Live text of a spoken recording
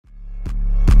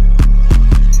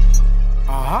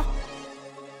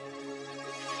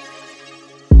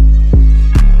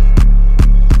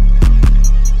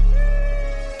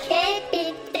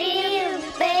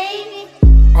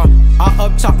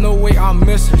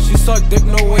missing. She suck dick,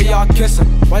 no way y'all kissing.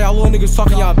 Why y'all little niggas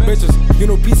talking y'all bitches? You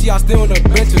know PCI still on the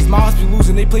benches. My house be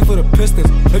losing, they play for the Pistons.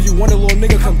 If you want a little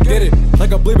nigga, come get it.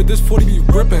 Like a blade, but this 40 be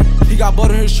gripping. He got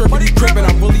blood on his shirt, but he dripping.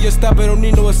 I'm really a stepper, don't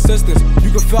need no assistance.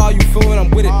 You can feel how you feel when I'm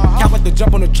with it. Cap like to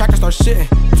jump on the track and start shitting.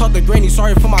 Talk to Granny,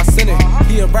 sorry for my sinning.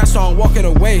 He a rat, so I'm walking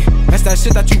away. That's that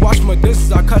shit that you watch from a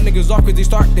distance. I cut niggas off cause they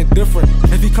start acting different.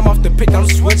 If he come off the pick, I'm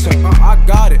switching. I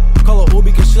got it. Color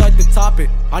Obi cause she like the topic.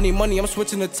 I need money, I'm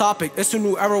switching the topic. It's a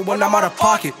new era when I'm out of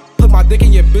pocket. Put my dick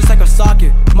in your bitch like a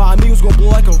socket. My amigos gon' blow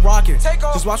like a rocket.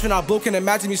 Just watch when I blow, can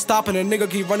imagine me stopping. A nigga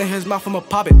keep running his mouth, I'ma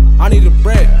pop it. I need the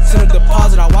bread, send a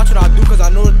deposit. I watch what I do cause I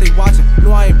know that they watching.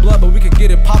 Know I ain't blood, but we can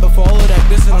get it poppin'. For all of that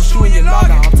distance, I'm shooting your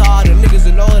noggin. I'm tired of niggas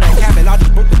and all of that capping. I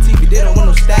just broke the TV, they don't want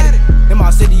no static. In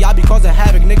my city, I be causing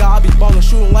havoc. Nigga, I be ballin',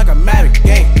 shooting like a Mavic.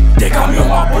 Gang. They got me on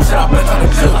my bullshit, I been tryna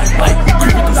chill. Like,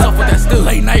 creeping through stuff with that still.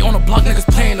 Late night on the block, niggas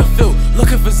playing the field.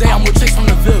 Looking for Zay, I'm with Chase from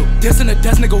the Ville. Dancing the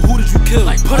desk, nigga, who did you kill?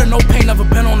 Like, put a no pain, never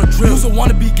been on a drill. Use a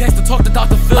wannabe gangster, talk to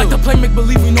Dr. Phil. Like to play make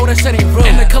believe, we know that shit ain't real.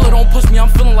 And the killer don't push me, I'm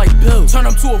feeling like Bill. Turn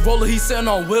him to a roller, he's sitting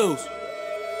on wheels.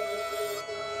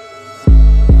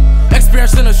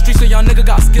 Experience in the streets, so y'all nigga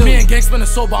got skills. Me and gang spinning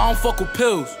sober, I don't fuck with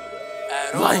pills.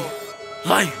 Like,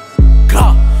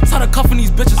 God. Tired of cuffing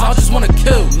these bitches, I just wanna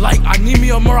kill. Like, I need me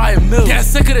a Mariah Mills. Getting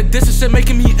sick of the dishes, shit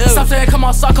making me ill. Stop saying come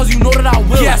outside, cause you know that I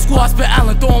will. Yeah, at school I spit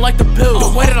Allen, throwing like the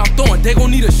bills. The way that I'm throwing, they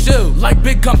gon' need a shield. Like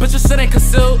big gun, bitches, shit ain't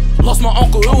concealed. Lost my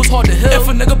uncle, it was hard to heal. If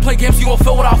a nigga play games, you gon'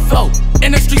 feel what I felt.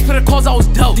 In the streets, for the cause I was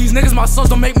dealt. These niggas my sons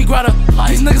don't make me grab a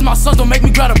These niggas my sons don't make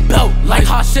me grab a belt. Like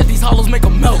hot shit, these hollows make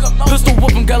 'em melt. Pistol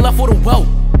whoop 'em, get left with a welt.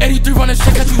 83 running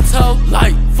shit, can't you tell?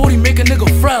 Like 40 make a nigga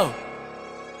frail.